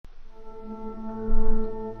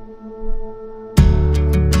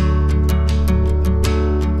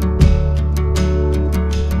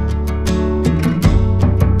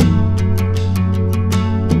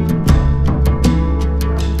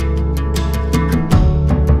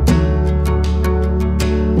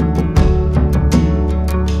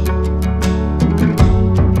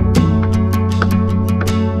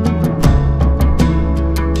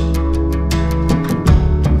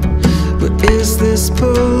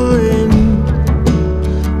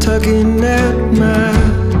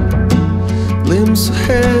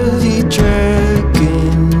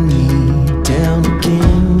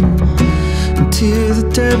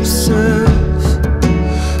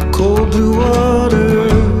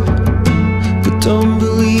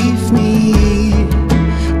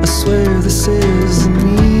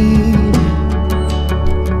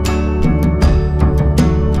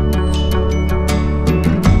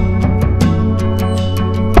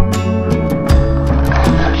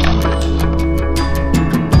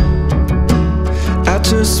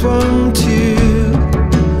just want to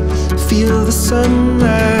feel the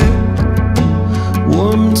sunlight,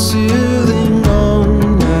 warm and soothing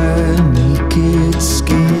on my naked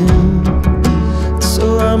skin.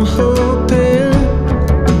 So I'm hoping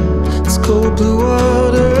this cold blue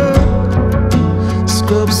water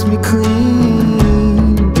scrubs me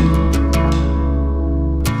clean.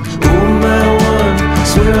 Oh my one,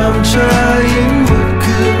 swear I'm trying. What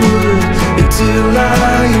good would it do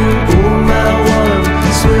lying? Oh my one,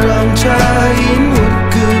 swear I'm trying. What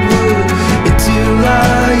good would it do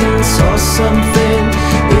lying? Saw something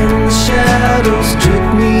in the shadows,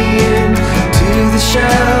 tricked me in to the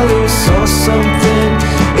shallows. Saw something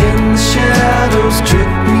in the shadows,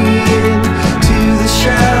 tricked me in to the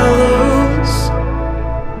shallows.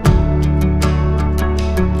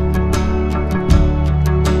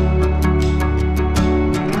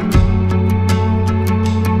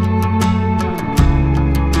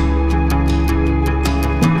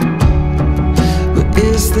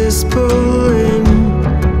 Is this pulling,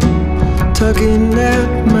 tugging at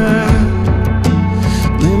my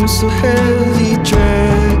limbs so heavy,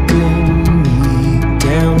 dragging me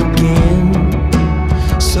down again?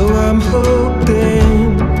 So I'm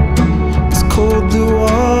hoping this cold blue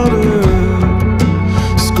water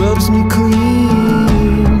scrubs me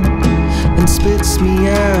clean and spits me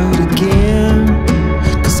out again.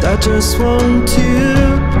 'Cause I just want to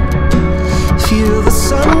feel the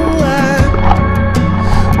sunlight,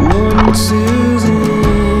 warm and soothing.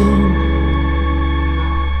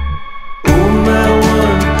 Oh my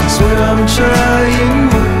one, swear I'm trying.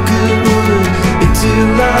 What good would it do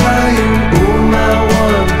lying? Oh my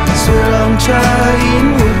one, swear I'm trying.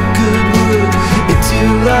 What good would it do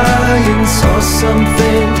lying? Saw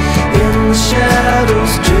something in the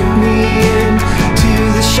shadows, tricked me in to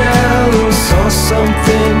the shallows. Saw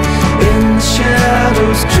something